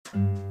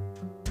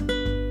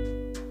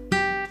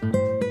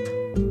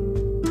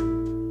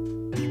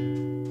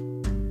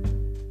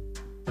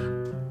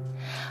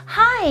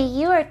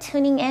for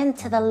tuning in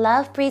to the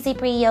Love Breezy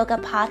Bree Yoga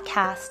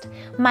podcast.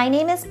 My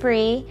name is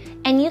Bree,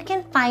 and you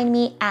can find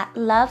me at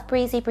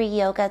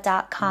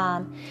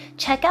lovebreezybreeyoga.com.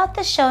 Check out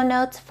the show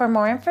notes for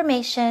more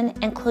information,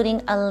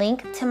 including a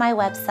link to my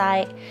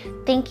website.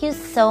 Thank you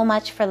so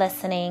much for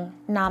listening.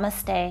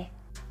 Namaste.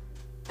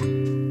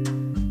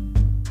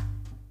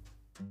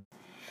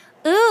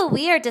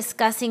 We are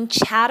discussing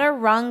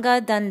Chaturanga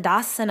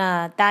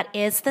Dandasana. That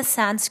is the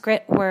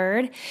Sanskrit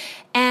word.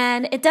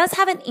 And it does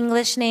have an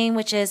English name,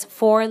 which is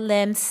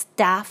four-limb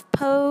staff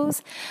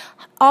pose.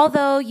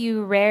 Although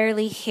you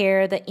rarely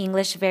hear the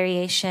English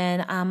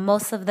variation,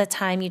 most of the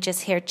time you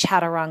just hear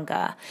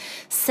Chaturanga.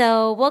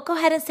 So we'll go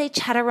ahead and say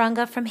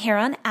Chaturanga from here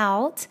on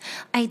out.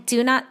 I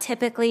do not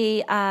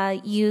typically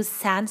use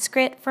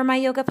Sanskrit for my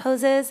yoga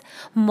poses,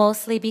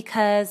 mostly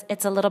because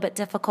it's a little bit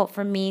difficult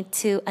for me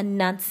to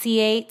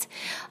enunciate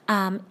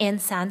in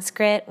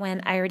Sanskrit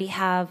when I already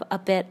have a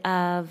bit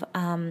of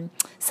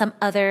some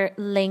other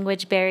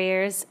language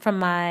barriers from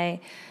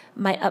my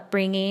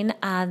upbringing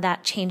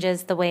that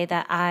changes the way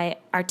that I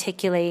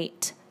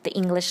articulate the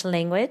English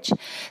language.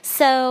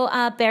 So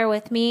bear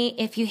with me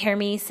if you hear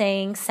me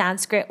saying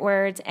Sanskrit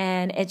words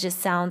and it just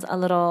sounds a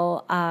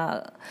little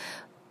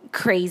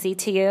crazy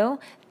to you.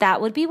 That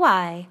would be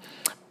why.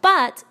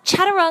 But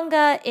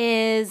Chaturanga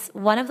is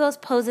one of those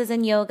poses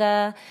in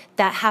yoga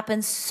that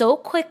happens so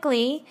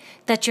quickly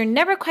that you're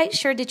never quite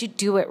sure did you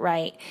do it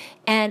right.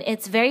 And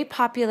it's very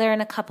popular in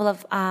a couple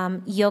of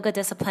yoga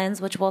disciplines,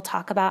 which we'll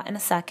talk about in a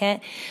second.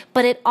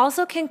 But it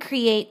also can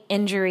create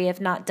injury if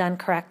not done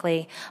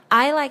correctly.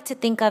 I like to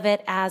think of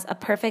it as a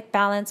perfect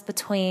balance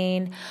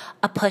between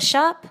a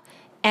push-up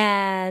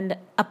and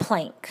a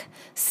plank.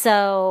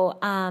 So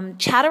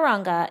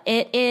Chaturanga,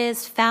 it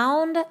is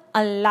found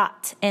a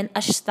lot in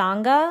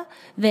Ashtanga,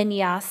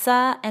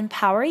 Vinyasa, and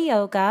Power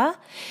Yoga.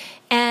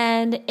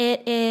 And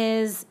it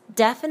is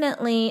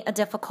definitely a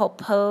difficult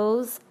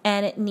pose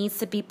and it needs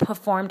to be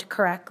performed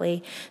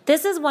correctly.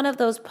 This is one of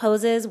those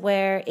poses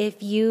where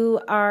if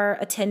you are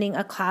attending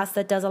a class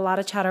that does a lot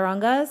of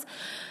Chaturangas,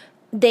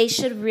 they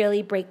should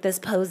really break this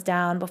pose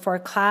down before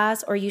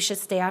class, or you should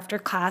stay after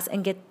class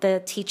and get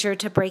the teacher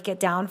to break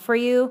it down for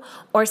you,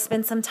 or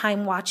spend some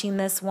time watching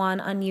this one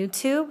on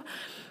YouTube.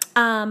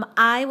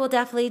 I will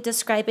definitely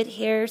describe it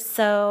here.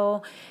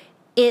 So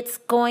it's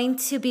going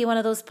to be one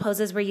of those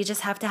poses where you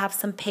just have to have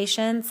some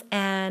patience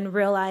and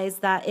realize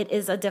that it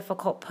is a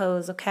difficult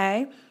pose,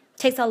 okay? It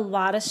takes a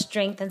lot of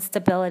strength and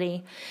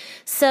stability.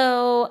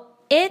 So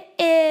it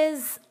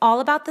is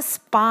all about the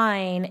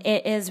spine.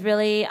 It is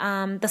really,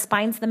 the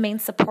spine's the main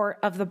support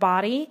of the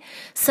body.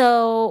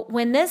 So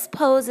when this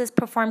pose is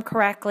performed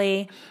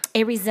correctly,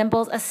 it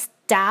resembles a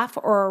staff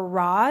or a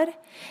rod,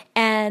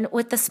 and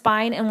with the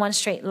spine in one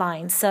straight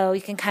line. So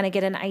you can kind of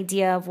get an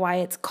idea of why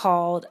it's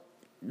called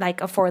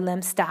like a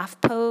four-limb staff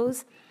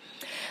pose.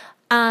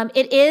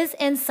 It is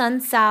in Sun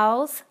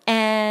Tzu's,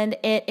 and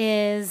it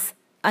is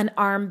an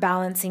arm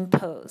balancing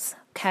pose,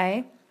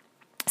 okay?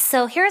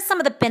 So here are some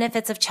of the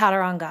benefits of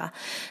Chaturanga.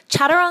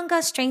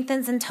 Chaturanga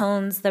strengthens and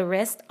tones the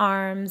wrist,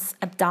 arms,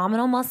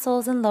 abdominal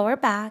muscles, and lower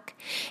back.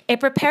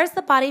 It prepares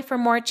the body for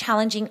more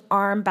challenging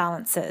arm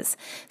balances.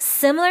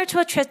 Similar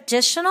to a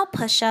traditional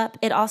push-up,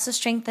 it also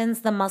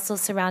strengthens the muscles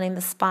surrounding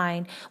the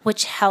spine,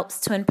 which helps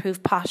to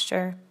improve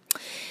posture.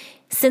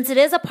 Since it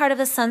is a part of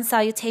the sun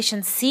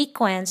salutation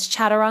sequence,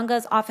 Chaturanga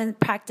is often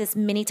practiced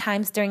many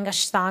times during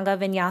Ashtanga,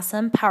 Vinyasa,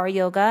 and Power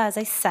Yoga, as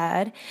I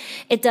said.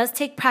 It does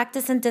take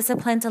practice and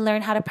discipline to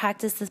learn how to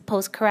practice this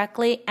pose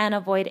correctly and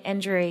avoid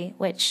injury,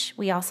 which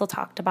we also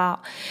talked about.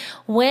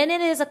 When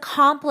it is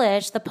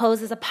accomplished, the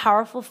pose is a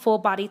powerful full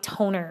body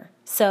toner.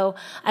 So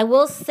I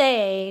will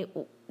say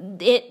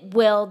it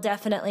will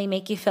definitely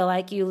make you feel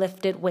like you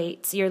lifted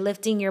weights. You're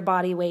lifting your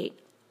body weight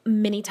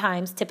many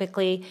times,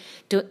 typically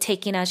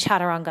taking a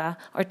Chaturanga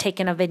or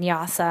taking a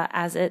Vinyasa,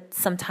 as it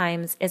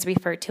sometimes is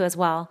referred to as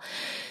well.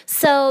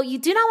 So you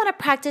do not want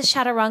to practice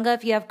Chaturanga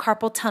if you have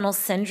carpal tunnel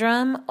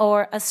syndrome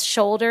or a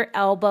shoulder,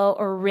 elbow,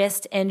 or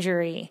wrist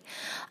injury.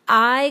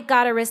 I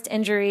got a wrist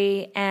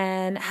injury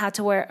and had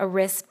to wear a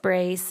wrist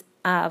brace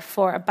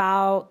for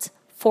about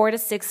 4 to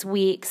 6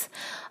 weeks.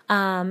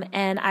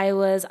 And I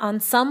was on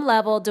some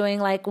level doing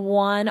like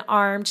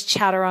one-armed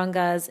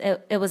Chaturangas.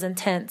 It was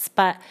intense,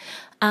 but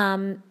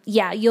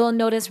you'll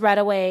notice right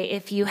away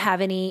if you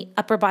have any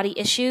upper body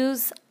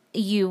issues,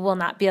 you will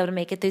not be able to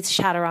make it through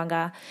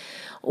Chaturanga.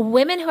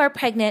 Women who are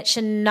pregnant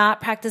should not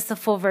practice the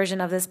full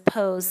version of this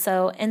pose.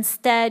 So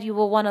instead, you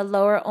will want to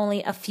lower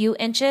only a few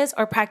inches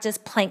or practice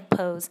plank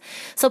pose.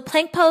 So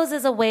plank pose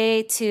is a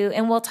way to,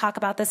 and we'll talk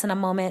about this in a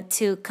moment,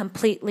 to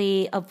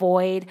completely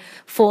avoid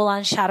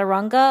full-on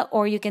Chaturanga,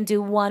 or you can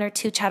do 1 or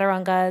 2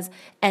 Chaturangas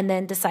and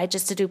then decide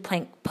just to do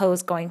plank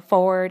pose going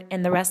forward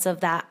in the rest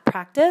of that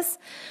practice.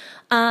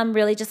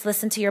 Really just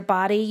listen to your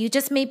body. You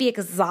just may be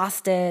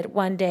exhausted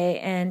one day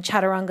and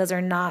Chaturangas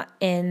are not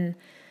in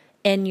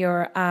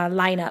your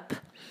lineup.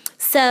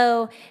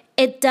 So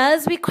it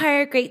does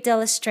require a great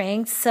deal of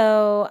strength.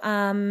 So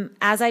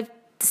as I've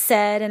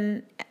said,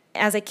 and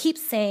as I keep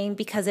saying,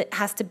 because it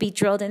has to be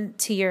drilled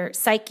into your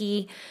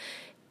psyche,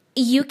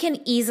 you can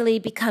easily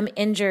become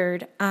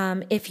injured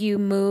if you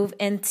move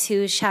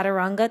into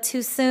Chaturanga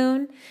too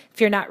soon, if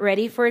you're not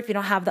ready for it, if you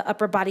don't have the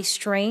upper body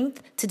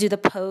strength to do the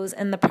pose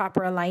in the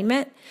proper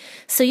alignment.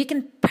 So you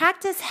can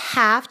practice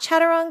half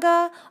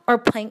Chaturanga or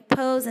plank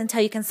pose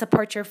until you can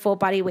support your full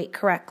body weight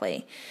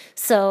correctly.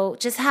 So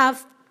just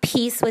have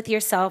peace with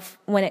yourself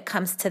when it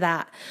comes to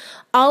that.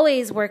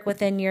 Always work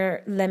within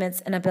your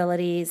limits and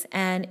abilities.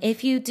 And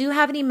if you do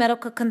have any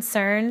medical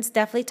concerns,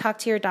 definitely talk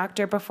to your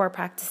doctor before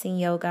practicing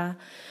yoga.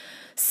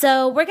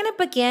 So we're going to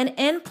begin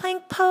in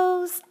plank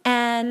pose.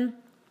 And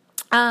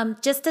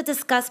just to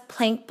discuss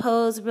plank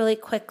pose really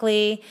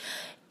quickly,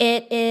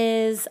 it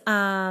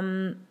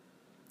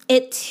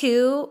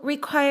too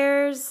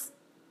requires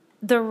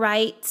the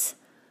right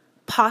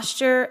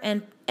posture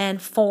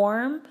and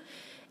form.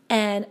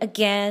 And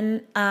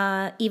again,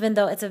 even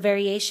though it's a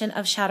variation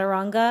of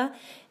Chaturanga,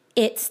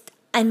 it's,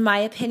 in my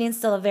opinion,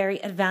 still a very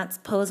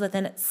advanced pose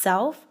within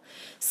itself.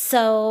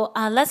 So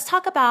let's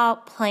talk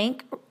about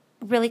plank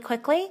really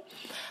quickly.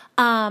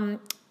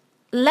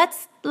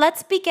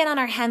 Let's begin on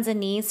our hands and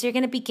knees. So you're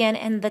going to begin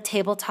in the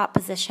tabletop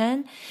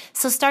position.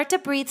 So start to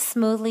breathe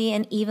smoothly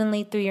and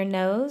evenly through your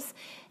nose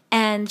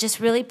and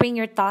just really bring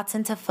your thoughts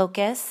into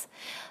focus.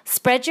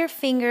 Spread your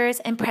fingers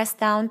and press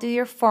down through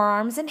your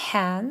forearms and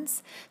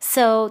hands.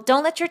 So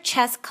don't let your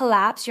chest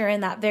collapse. You're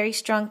in that very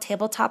strong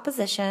tabletop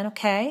position,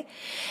 okay?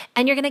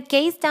 And you're going to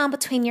gaze down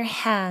between your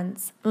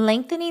hands,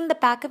 lengthening the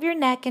back of your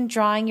neck and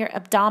drawing your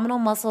abdominal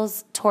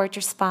muscles towards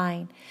your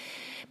spine.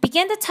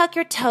 Begin to tuck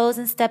your toes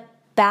and step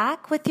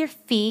back with your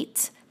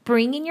feet,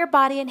 bringing your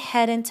body and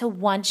head into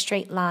one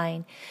straight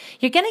line.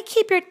 You're going to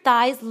keep your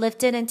thighs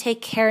lifted and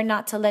take care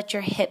not to let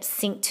your hips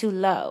sink too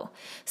low.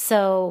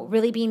 So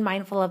really being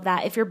mindful of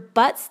that. If your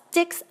butt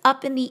sticks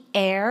up in the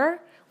air,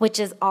 which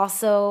is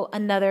also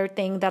another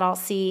thing that I'll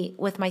see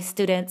with my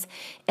students,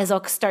 is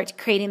I'll start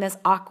creating this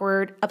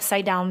awkward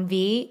upside down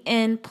V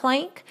in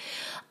plank.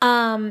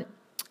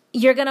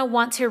 You're going to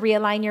want to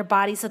realign your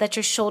body so that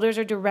your shoulders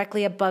are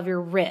directly above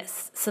your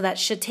wrists. So that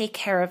should take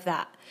care of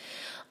that.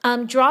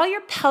 Draw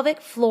your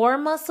pelvic floor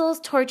muscles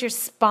towards your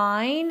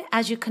spine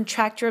as you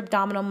contract your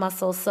abdominal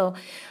muscles. So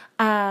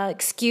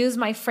excuse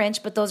my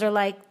French, but those are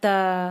like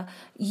the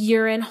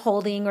urine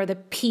holding or the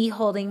pee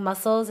holding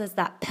muscles, is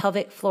that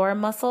pelvic floor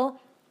muscle.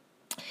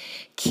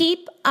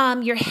 Keep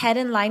your head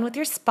in line with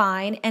your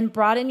spine and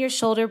broaden your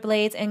shoulder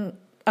blades and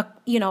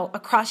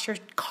across your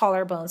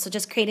collarbone. So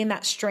just creating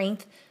that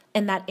strength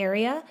in that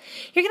area.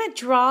 You're going to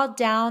draw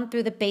down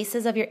through the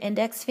bases of your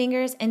index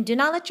fingers and do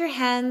not let your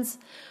hands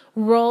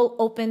roll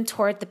open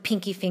toward the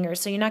pinky fingers.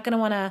 So you're not going to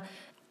want to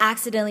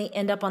accidentally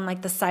end up on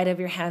like the side of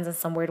your hands in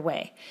some weird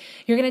way.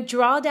 You're going to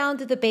draw down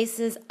through the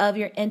bases of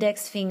your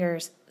index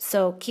fingers.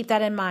 So keep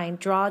that in mind.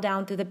 Draw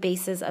down through the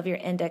bases of your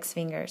index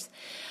fingers.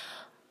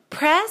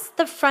 Press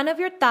the front of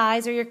your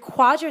thighs or your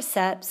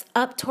quadriceps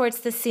up towards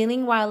the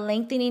ceiling while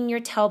lengthening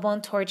your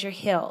tailbone towards your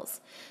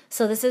heels.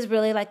 So this is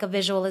really like a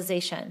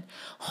visualization.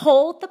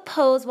 Hold the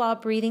pose while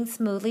breathing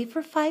smoothly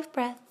for 5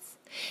 breaths.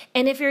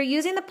 And if you're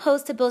using the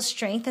pose to build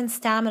strength and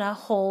stamina,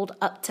 hold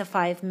up to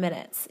 5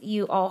 minutes.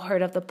 You all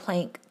heard of the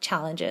plank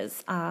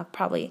challenges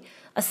probably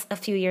a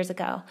few years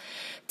ago.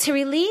 To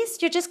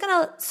release, you're just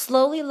going to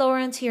slowly lower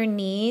into your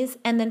knees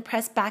and then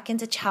press back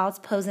into child's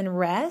pose and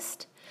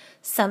rest.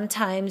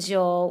 Sometimes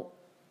you'll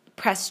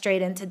press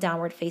straight into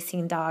downward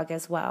facing dog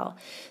as well.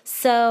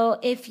 So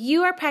if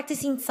you are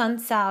practicing sun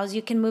sows,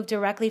 you can move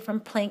directly from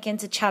plank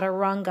into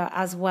chaturanga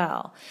as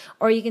well.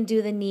 Or you can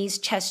do the knees,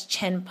 chest,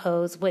 chin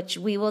pose, which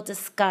we will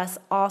discuss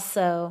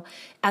also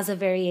as a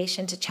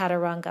variation to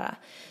chaturanga.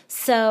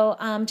 So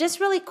just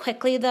really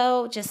quickly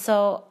though, just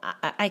so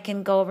I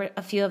can go over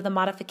a few of the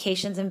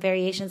modifications and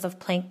variations of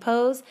plank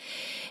pose.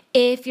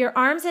 If your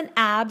arms and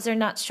abs are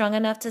not strong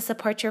enough to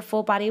support your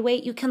full body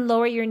weight, you can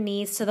lower your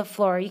knees to the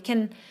floor. You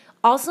can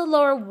also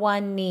lower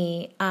one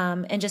knee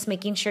and just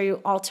making sure you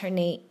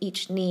alternate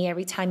each knee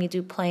every time you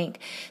do plank.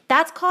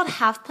 That's called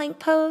half plank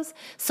pose.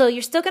 So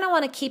you're still going to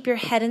want to keep your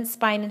head and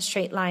spine in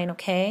straight line,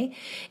 okay?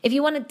 If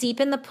you want to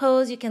deepen the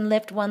pose, you can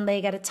lift one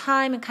leg at a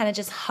time and kind of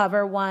just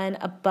hover one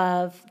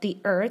above the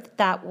earth.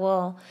 That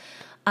will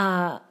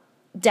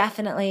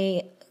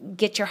definitely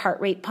get your heart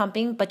rate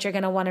pumping, but you're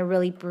going to want to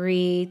really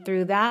breathe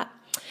through that.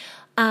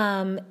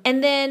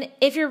 And then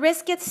if your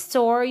wrist gets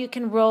sore, you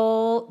can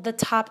roll the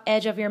top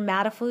edge of your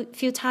mat a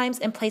few times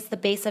and place the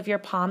base of your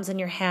palms and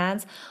your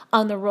hands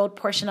on the rolled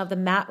portion of the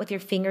mat with your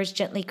fingers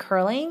gently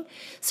curling.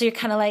 So you're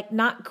kind of like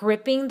not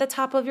gripping the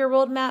top of your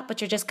rolled mat,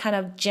 but you're just kind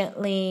of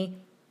gently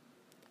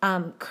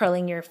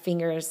curling your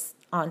fingers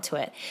onto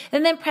it.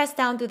 And then press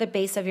down through the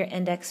base of your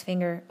index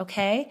finger,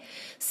 okay?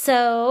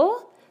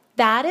 So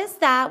that is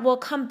that. We'll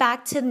come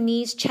back to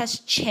knees,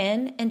 chest,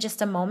 chin in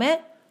just a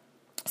moment.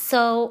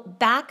 So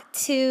back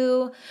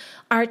to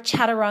our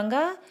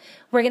chaturanga.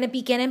 We're going to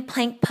begin in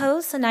plank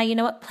pose. So now you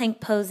know what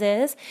plank pose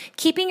is.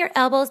 Keeping your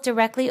elbows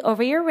directly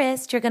over your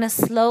wrist, you're going to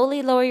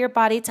slowly lower your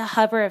body to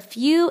hover a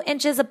few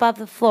inches above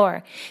the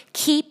floor.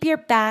 Keep your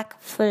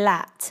back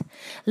flat.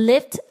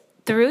 Lift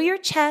through your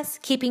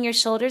chest, keeping your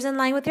shoulders in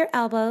line with your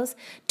elbows.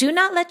 Do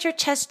not let your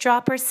chest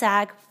drop or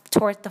sag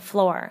toward the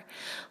floor.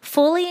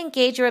 Fully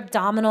engage your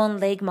abdominal and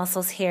leg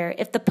muscles here.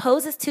 If the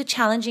pose is too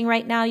challenging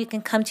right now, you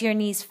can come to your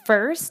knees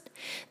first,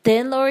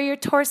 then lower your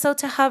torso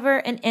to hover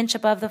an inch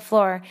above the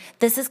floor.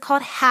 This is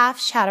called half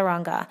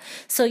chaturanga.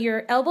 So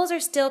your elbows are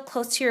still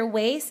close to your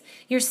waist.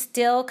 You're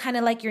still kind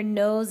of like your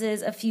nose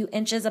is a few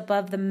inches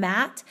above the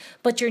mat,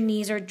 but your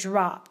knees are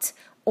dropped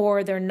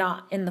or they're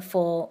not in the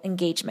full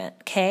engagement,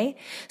 okay?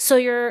 So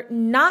you're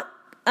not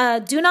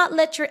do not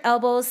let your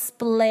elbows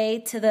splay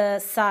to the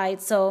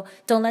side, so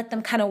don't let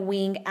them kind of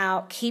wing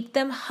out. Keep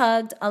them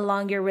hugged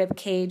along your rib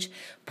cage,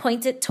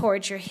 pointed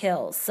towards your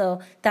heels.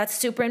 So that's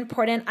super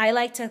important. I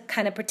like to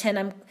kind of pretend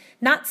I'm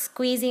not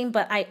squeezing,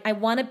 but I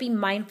want to be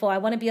mindful. I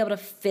want to be able to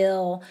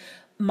feel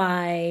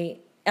my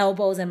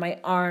elbows and my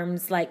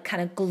arms like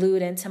kind of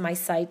glued into my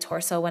side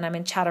torso when I'm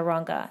in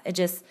chaturanga. It's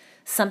just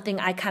something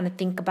I kind of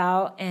think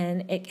about,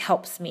 and it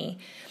helps me.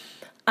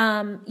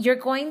 You're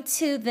going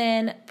to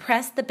then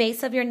press the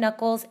base of your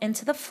knuckles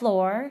into the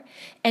floor,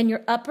 and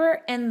your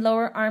upper and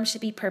lower arms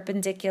should be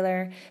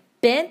perpendicular,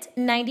 bent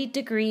 90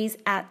 degrees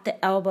at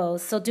the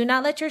elbows. So do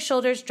not let your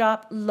shoulders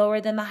drop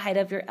lower than the height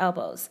of your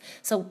elbows.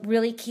 So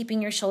really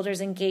keeping your shoulders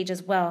engaged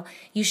as well.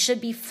 You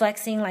should be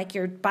flexing like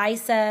your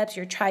biceps,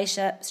 your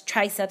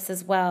triceps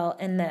as well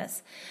in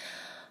this.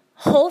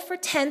 Hold for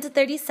 10 to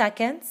 30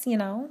 seconds,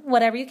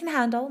 whatever you can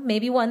handle,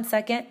 maybe 1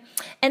 second,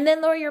 and then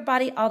lower your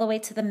body all the way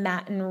to the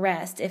mat and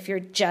rest if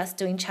you're just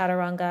doing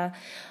chaturanga.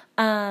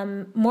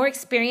 More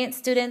experienced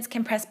students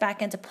can press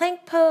back into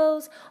plank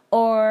pose,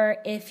 or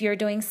if you're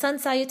doing sun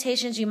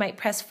salutations, you might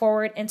press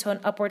forward into an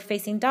upward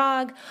facing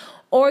dog,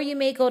 or you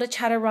may go to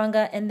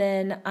chaturanga and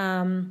then,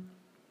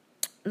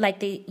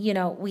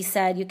 we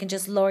said, you can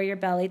just lower your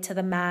belly to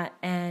the mat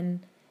and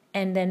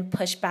then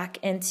push back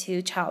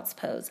into child's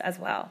pose as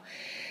well.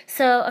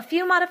 So a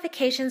few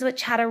modifications with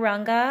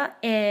chaturanga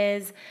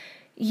is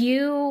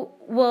you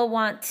will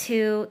want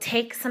to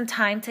take some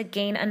time to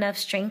gain enough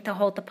strength to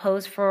hold the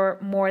pose for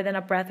more than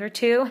a breath or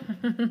two.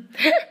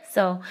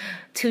 So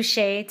touche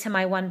to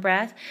my one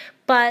breath.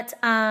 But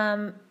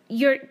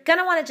you're going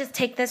to want to just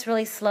take this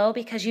really slow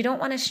because you don't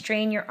want to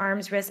strain your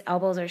arms, wrists,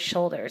 elbows, or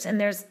shoulders. And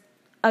there's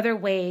other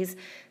ways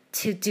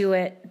to do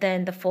it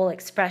than the full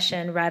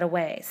expression right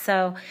away.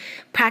 So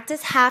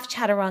practice half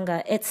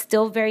chaturanga. It's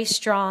still very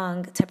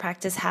strong to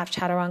practice half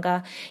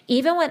chaturanga.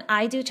 Even when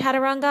I do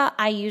chaturanga,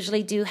 I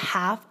usually do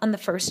half on the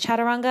first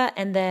chaturanga,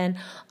 and then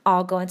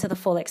I'll go into the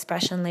full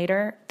expression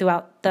later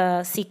throughout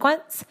the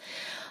sequence.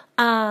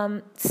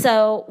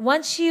 So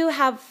once you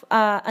have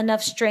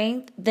enough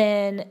strength,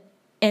 then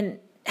in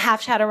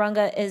half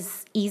chaturanga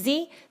is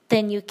easy,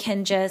 then you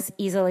can just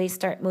easily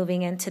start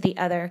moving into the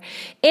other.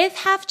 If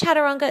half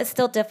chaturanga is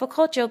still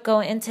difficult, you'll go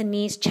into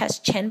knees,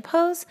 chest, chin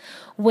pose,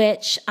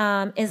 which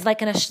is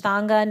like an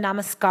Ashtanga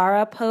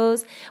Namaskara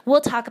pose.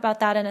 We'll talk about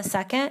that in a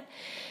second.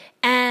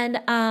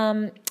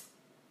 And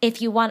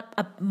if you want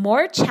a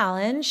more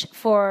challenge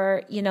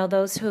for,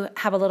 those who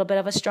have a little bit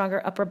of a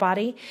stronger upper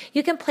body,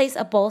 you can place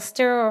a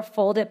bolster or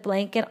folded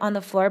blanket on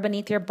the floor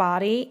beneath your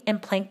body in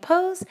plank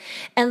pose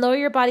and lower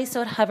your body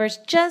so it hovers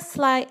just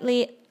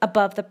slightly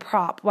above the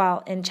prop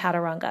while in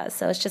chaturanga.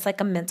 So it's just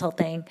like a mental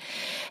thing.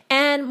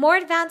 And more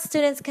advanced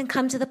students can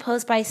come to the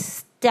pose by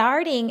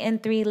starting in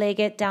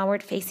three-legged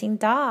downward facing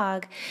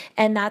dog.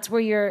 And that's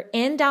where you're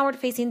in downward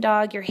facing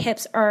dog, your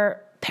hips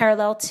are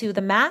parallel to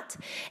the mat,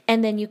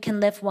 and then you can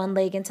lift one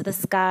leg into the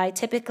sky,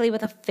 typically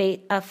with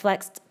a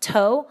flexed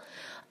toe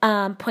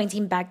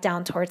pointing back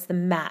down towards the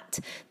mat.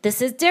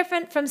 This is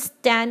different from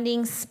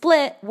standing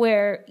split,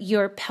 where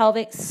your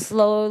pelvic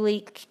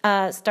slowly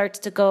starts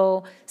to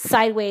go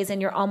sideways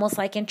and you're almost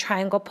like in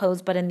triangle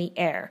pose but in the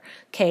air.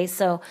 Okay,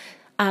 so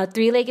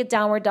three-legged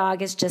downward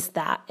dog is just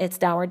that. It's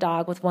downward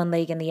dog with one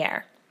leg in the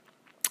air.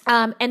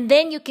 And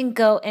then you can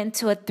go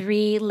into a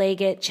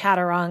three-legged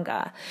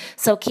chaturanga.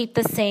 So keep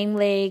the same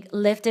leg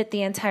lifted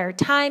the entire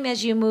time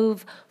as you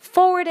move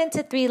forward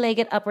into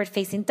three-legged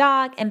upward-facing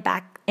dog and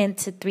back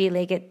into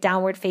three-legged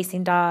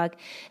downward-facing dog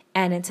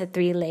and into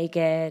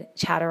three-legged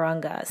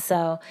chaturanga.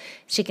 So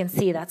as you can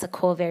see, that's a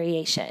cool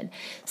variation.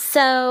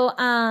 So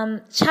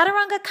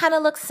chaturanga kind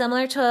of looks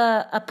similar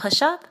to a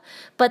push-up,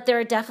 but there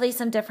are definitely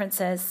some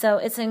differences. So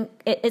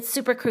it's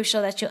super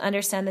crucial that you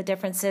understand the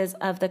differences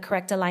of the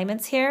correct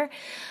alignments here.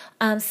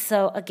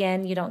 So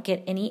again, you don't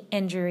get any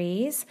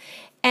injuries.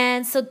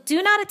 And so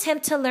do not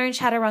attempt to learn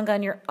chaturanga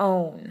on your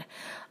own.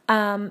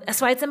 That's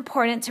why it's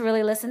important to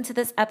really listen to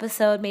this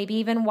episode, maybe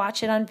even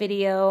watch it on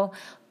video,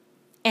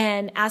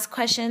 and ask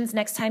questions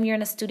next time you're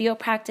in a studio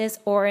practice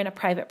or in a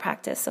private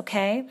practice,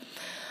 okay?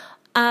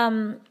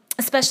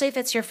 Especially if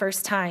it's your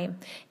first time.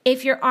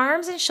 If your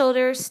arms and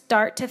shoulders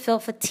start to feel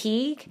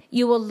fatigue,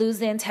 you will lose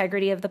the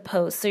integrity of the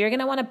pose. So you're going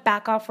to want to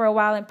back off for a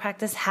while and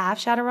practice half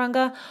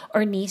chaturanga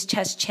or knees,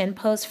 chest, chin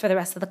pose for the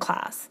rest of the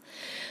class.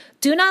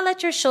 Do not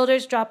let your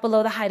shoulders drop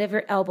below the height of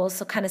your elbows,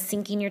 so kind of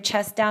sinking your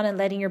chest down and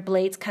letting your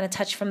blades kind of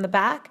touch from the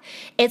back.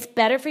 It's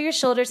better for your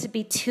shoulders to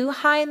be too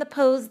high in the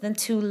pose than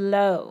too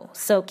low,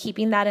 so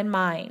keeping that in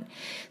mind.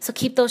 So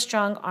keep those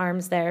strong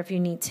arms there if you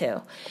need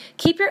to.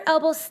 Keep your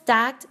elbows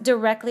stacked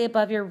directly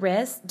above your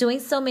wrists.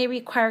 Doing so may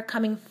require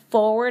coming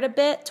forward a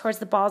bit towards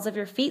the balls of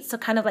your feet, so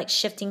kind of like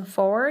shifting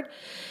forward,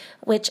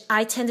 which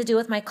I tend to do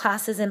with my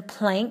classes in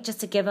plank just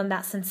to give them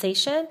that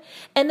sensation.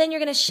 And then you're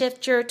going to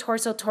shift your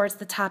torso towards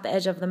the top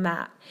edge of the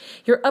mat.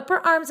 Your upper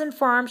arms and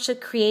forearms should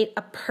create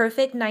a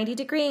perfect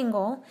 90-degree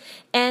angle.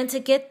 And to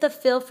get the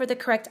feel for the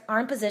correct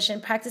arm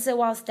position, practice it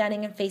while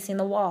standing and facing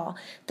the wall.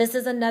 This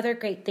is another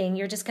great thing.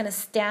 You're just going to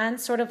stand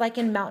sort of like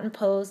in mountain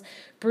pose.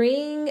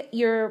 Bring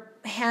your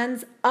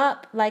hands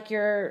up like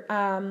you're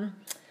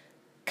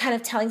kind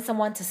of telling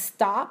someone to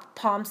stop,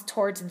 palms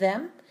towards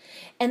them.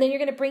 And then you're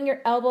going to bring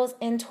your elbows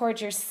in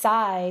towards your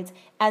sides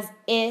as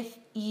if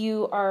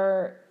you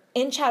are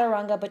in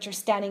Chaturanga, but you're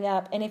standing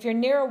up. And if you're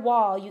near a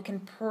wall, you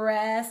can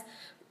press,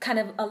 kind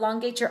of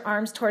elongate your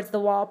arms towards the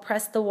wall,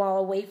 press the wall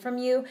away from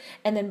you,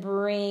 and then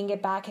bring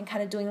it back and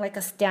kind of doing like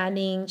a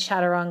standing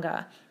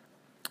Chaturanga.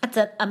 It's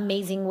an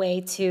amazing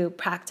way to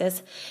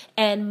practice.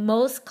 And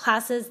most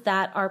classes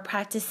that are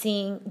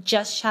practicing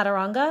just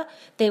Chaturanga,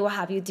 they will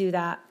have you do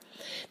that.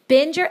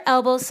 Bend your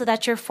elbows so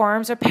that your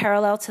forearms are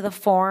parallel to the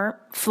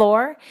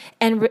floor,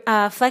 and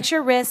flex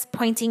your wrists,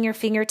 pointing your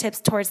fingertips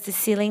towards the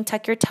ceiling.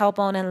 Tuck your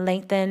tailbone and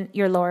lengthen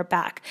your lower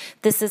back.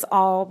 This is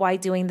all while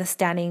doing the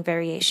standing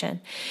variation.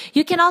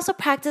 You can also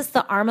practice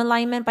the arm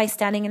alignment by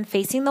standing and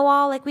facing the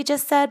wall, like we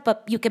just said,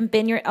 but you can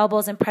bend your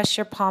elbows and press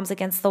your palms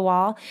against the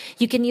wall.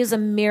 You can use a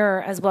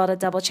mirror as well to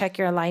double check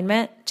your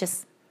alignment.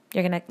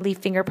 You're going to leave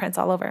fingerprints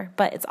all over,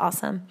 but it's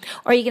awesome.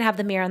 Or you can have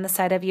the mirror on the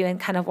side of you and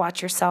kind of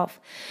watch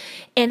yourself.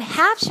 In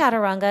half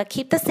Chaturanga,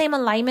 keep the same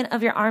alignment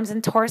of your arms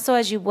and torso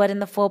as you would in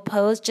the full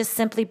pose. Just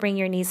simply bring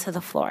your knees to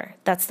the floor.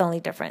 That's the only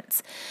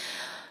difference.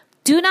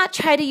 Do not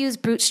try to use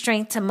brute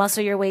strength to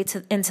muscle your way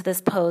into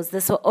this pose.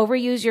 This will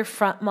overuse your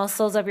front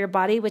muscles of your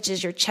body, which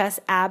is your chest,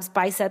 abs,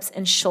 biceps,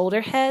 and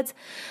shoulder heads.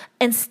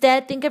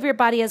 Instead, think of your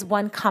body as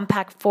one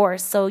compact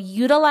force. So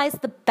utilize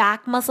the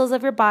back muscles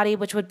of your body,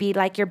 which would be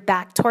like your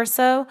back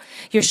torso,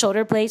 your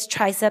shoulder blades,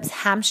 triceps,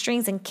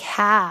 hamstrings, and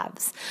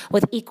calves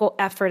with equal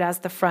effort as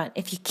the front.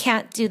 If you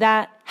can't do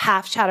that,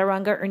 half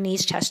Chaturanga or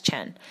knees, chest,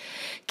 chin.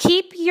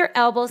 Keep your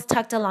elbows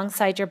tucked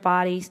alongside your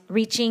body,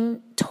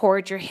 reaching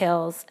toward your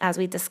heels, as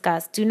we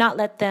discussed. Do not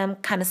let them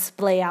kind of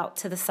splay out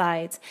to the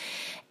sides.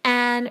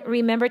 And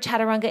remember,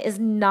 Chaturanga is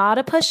not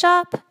a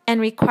push-up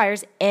and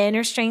requires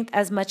inner strength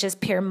as much as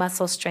pure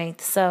muscle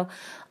strength. So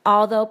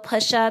although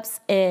push-ups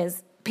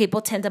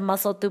people tend to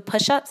muscle through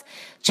push-ups,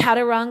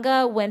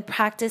 Chaturanga, when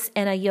practiced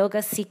in a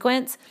yoga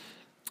sequence,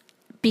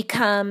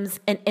 becomes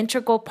an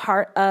integral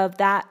part of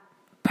that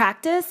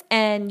practice.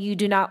 And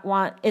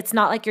it's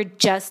not like you're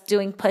just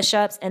doing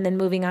push-ups and then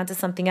moving on to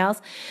something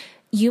else.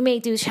 You may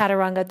do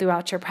Chaturanga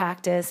throughout your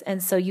practice,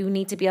 and so you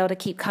need to be able to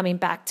keep coming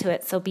back to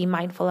it. So be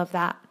mindful of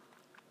that.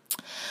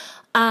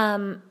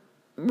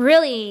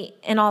 Really,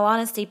 in all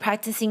honesty,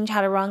 practicing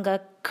Chaturanga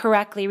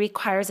correctly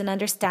requires an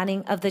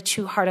understanding of the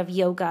true heart of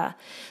yoga.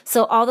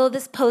 So although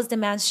this pose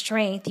demands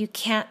strength, you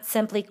can't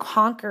simply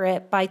conquer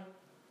it by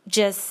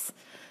just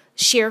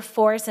sheer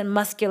force and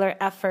muscular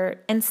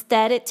effort.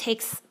 Instead, it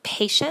takes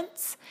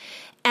patience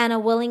and a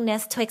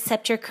willingness to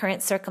accept your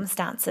current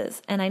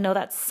circumstances. And I know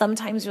that's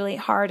sometimes really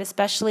hard,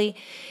 especially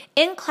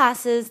in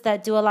classes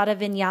that do a lot of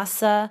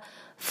vinyasa,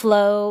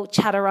 flow,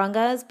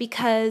 Chaturangas,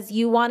 because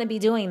you want to be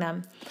doing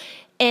them.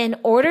 In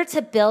order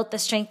to build the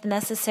strength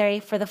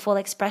necessary for the full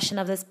expression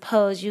of this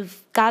pose,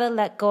 you've got to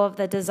let go of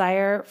the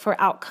desire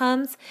for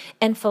outcomes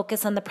and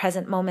focus on the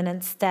present moment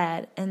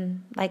instead.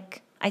 And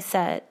like I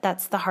said,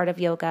 that's the heart of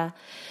yoga.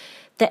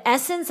 The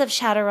essence of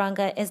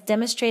Chaturanga is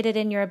demonstrated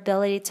in your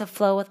ability to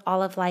flow with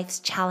all of life's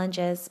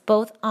challenges,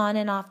 both on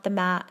and off the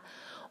mat.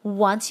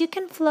 Once you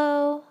can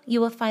flow, you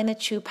will find the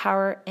true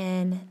power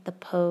in the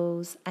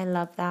pose. I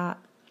love that.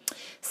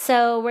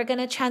 So we're going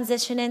to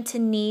transition into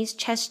knees,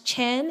 chest,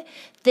 chin.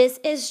 This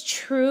is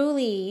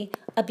truly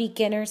a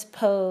beginner's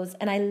pose,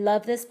 and I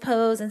love this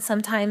pose, and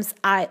sometimes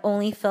I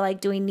only feel like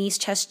doing knees,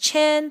 chest,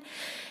 chin.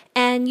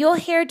 And you'll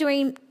hear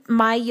during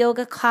my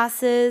yoga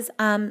classes,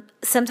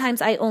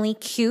 sometimes I only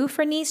cue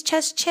for knees,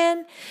 chest,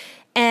 chin.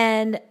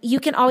 And you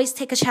can always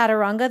take a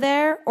Chaturanga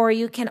there, or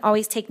you can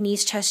always take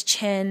knees, chest,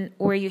 chin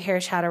where you hear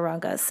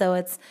Chaturanga. So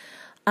it's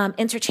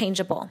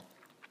interchangeable.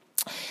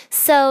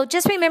 So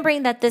just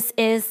remembering that this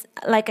is,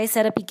 like I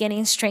said, a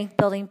beginning strength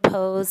building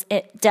pose.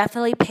 It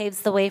definitely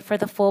paves the way for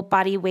the full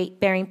body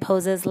weight bearing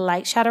poses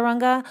like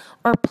Chaturanga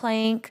or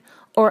plank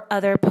or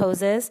other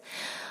poses.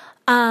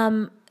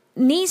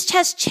 Knees,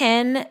 chest,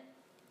 chin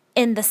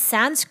in the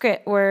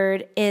Sanskrit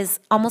word is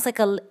almost like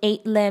a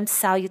 8-limbed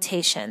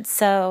salutation.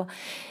 So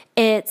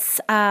it's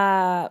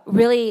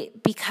really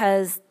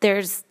because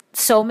there's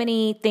so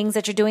many things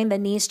that you're doing, the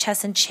knees,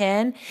 chest, and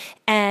chin.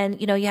 And,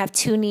 you have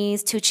 2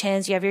 knees, 2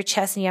 chins, you have your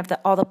chest, and you have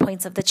all the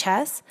points of the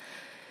chest,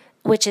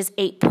 which is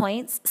 8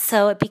 points.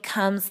 So it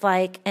becomes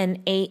like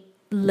an 8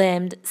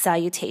 limbed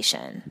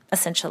salutation,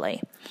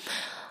 essentially.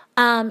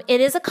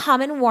 It is a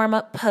common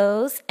warm-up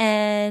pose,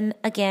 and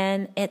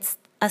again, it's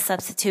a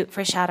substitute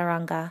for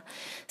Chaturanga.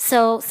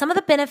 So some of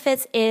the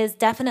benefits is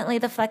definitely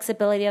the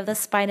flexibility of the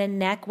spine and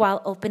neck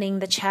while opening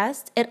the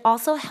chest. It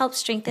also helps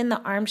strengthen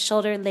the arms,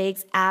 shoulder,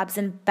 legs, abs,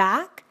 and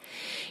back.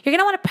 You're going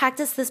to want to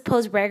practice this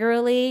pose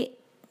regularly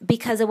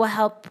because it will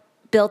help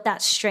build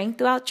that strength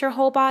throughout your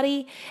whole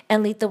body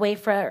and lead the way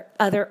for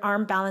other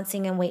arm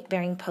balancing and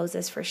weight-bearing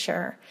poses for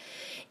sure.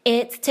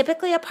 It's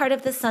typically a part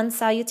of the sun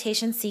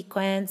salutation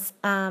sequence.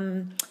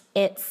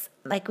 It's,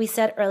 like we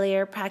said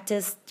earlier,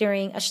 practiced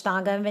during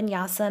Ashtanga and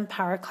Vinyasa and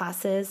power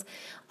classes.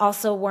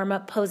 Also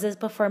warm-up poses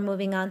before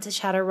moving on to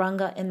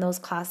Chaturanga in those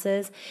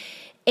classes.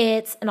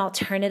 It's an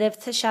alternative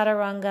to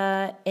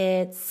Chaturanga.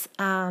 It's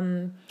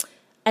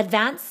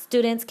advanced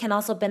students can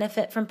also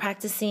benefit from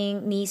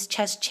practicing knees,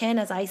 chest, chin.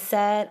 As I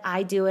said,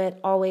 I do it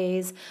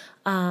always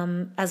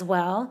as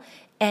well.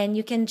 And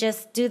you can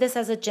just do this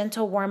as a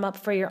gentle warm-up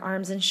for your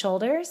arms and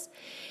shoulders.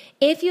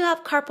 If you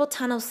have carpal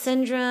tunnel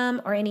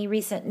syndrome or any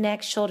recent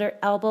neck, shoulder,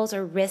 elbows,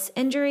 or wrist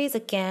injuries,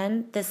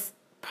 again, this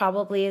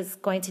probably is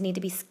going to need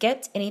to be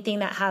skipped. Anything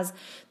that has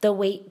the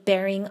weight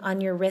bearing on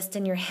your wrist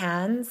and your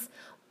hands,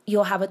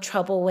 you'll have a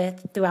trouble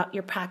with throughout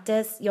your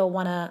practice. You'll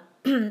want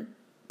to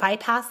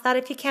bypass that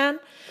if you can.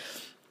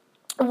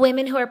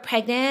 Women who are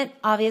pregnant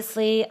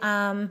obviously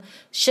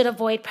should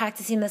avoid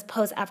practicing this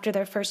pose after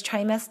their first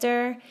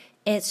trimester.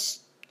 It's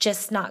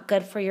just not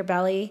good for your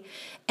belly.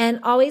 And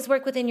always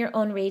work within your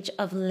own range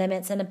of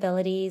limits and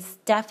abilities.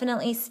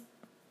 Definitely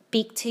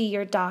speak to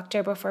your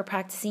doctor before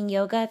practicing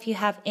yoga if you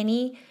have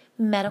any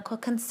medical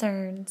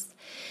concerns.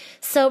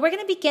 So we're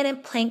going to begin in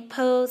plank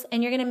pose,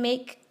 and you're going to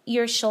make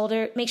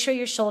sure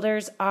your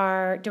shoulders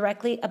are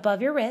directly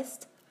above your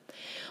wrist.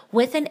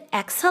 With an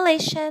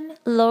exhalation,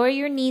 lower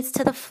your knees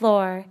to the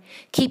floor.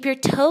 Keep your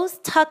toes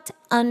tucked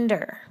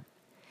under.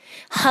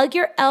 Hug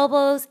your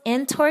elbows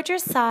in towards your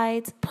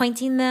sides,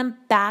 pointing them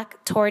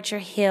back towards your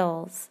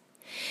heels.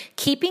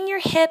 Keeping your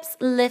hips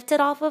lifted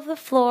off of the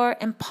floor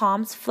and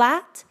palms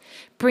flat,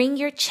 bring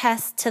your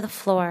chest to the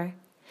floor.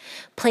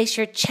 Place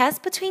your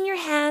chest between your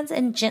hands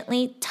and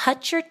gently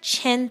touch your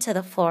chin to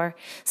the floor.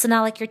 So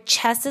now like your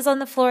chest is on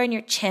the floor and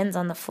your chin's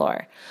on the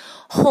floor.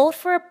 Hold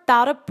for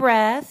about a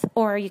breath,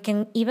 or you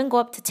can even go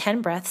up to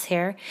 10 breaths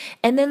here,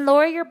 and then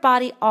lower your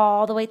body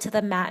all the way to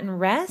the mat and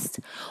rest.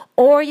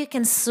 Or you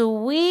can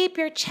sweep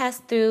your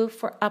chest through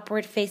for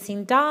upward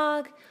facing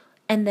dog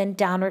and then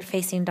downward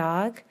facing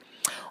dog.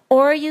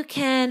 Or you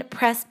can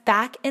press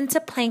back into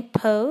plank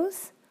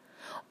pose,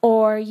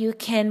 or you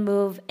can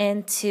move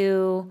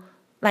into,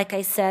 like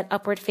I said,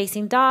 upward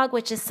facing dog,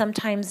 which is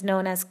sometimes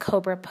known as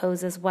cobra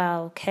pose as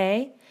well,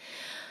 okay?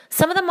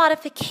 Some of the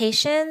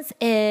modifications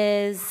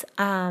is,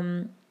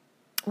 for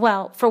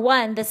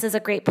one, this is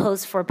a great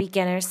pose for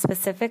beginners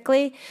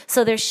specifically.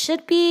 So there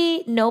should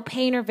be no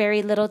pain or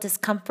very little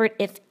discomfort,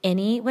 if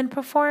any, when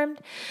performed.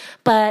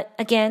 But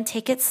again,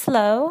 take it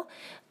slow.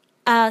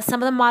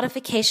 Some of the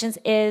modifications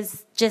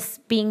is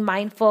just being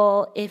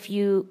mindful if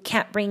you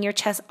can't bring your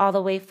chest all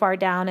the way far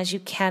down as you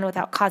can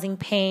without causing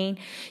pain.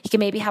 You can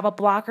maybe have a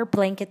block or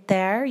blanket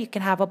there. You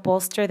can have a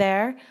bolster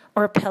there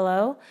or a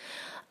pillow.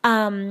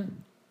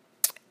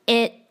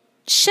 It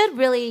should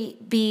really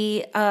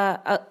be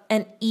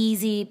an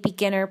easy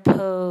beginner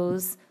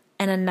pose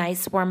and a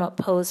nice warm-up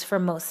pose for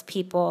most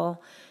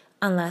people,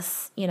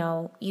 unless,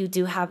 you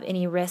do have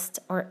any wrist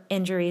or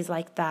injuries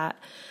like that.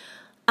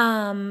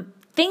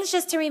 Things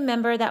just to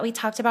remember that we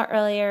talked about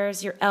earlier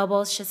is your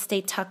elbows should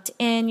stay tucked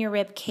in your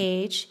rib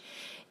cage.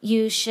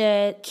 You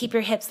should keep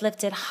your hips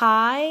lifted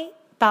high,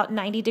 about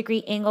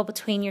 90-degree angle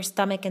between your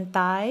stomach and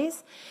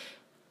thighs.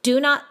 Do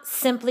not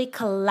simply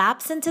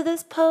collapse into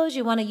this pose.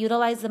 You want to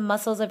utilize the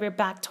muscles of your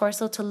back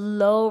torso to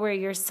lower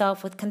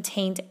yourself with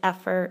contained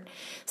effort.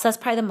 So that's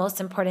probably the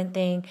most important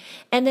thing.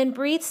 And then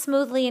breathe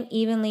smoothly and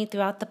evenly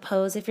throughout the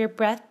pose. If your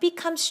breath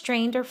becomes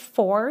strained or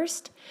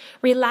forced,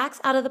 relax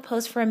out of the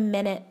pose for a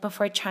minute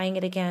before trying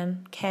it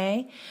again,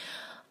 okay?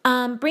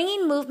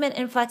 Bringing movement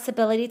and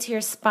flexibility to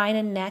your spine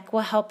and neck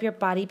will help your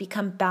body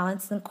become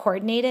balanced and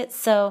coordinated.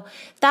 So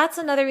that's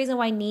another reason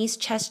why knees,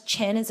 chest,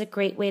 chin is a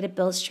great way to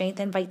build strength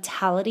and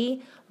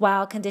vitality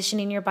while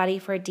conditioning your body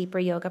for a deeper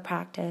yoga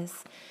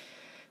practice.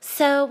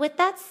 So with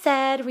that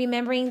said,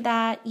 remembering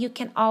that you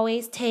can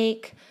always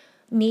take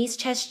knees,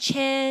 chest,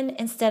 chin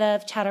instead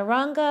of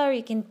Chaturanga, or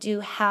you can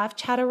do half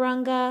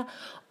Chaturanga,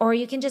 or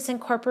you can just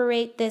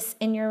incorporate this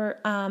in your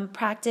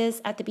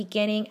practice at the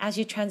beginning as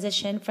you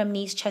transition from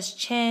knees, chest,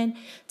 chin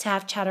to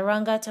half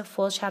Chaturanga to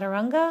full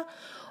Chaturanga.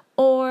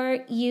 Or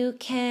you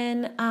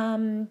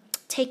can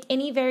take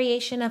any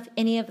variation of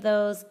any of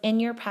those in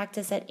your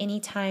practice at any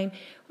time,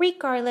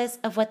 regardless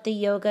of what the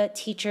yoga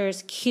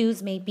teacher's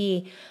cues may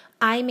be.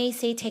 I may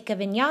say take a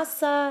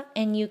vinyasa,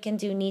 and you can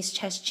do knees,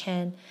 chest,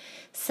 chin.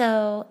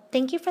 So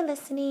thank you for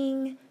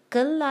listening.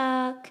 Good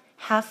luck.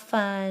 Have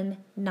fun.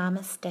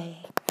 Namaste.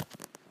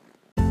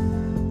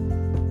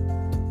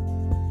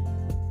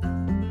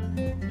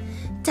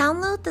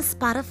 Download the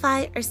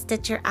Spotify or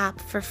Stitcher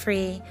app for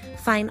free.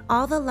 Find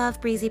all the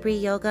Love Breezy Bree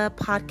Yoga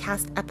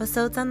podcast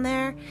episodes on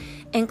there,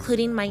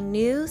 including my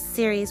new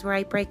series where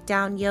I break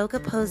down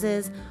yoga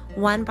poses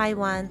one by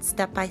one,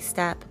 step by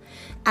step,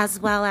 as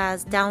well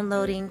as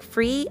downloading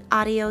free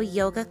audio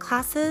yoga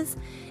classes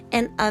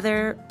and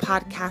other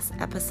podcast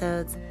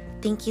episodes.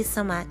 Thank you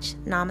so much.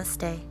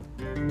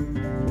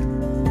 Namaste.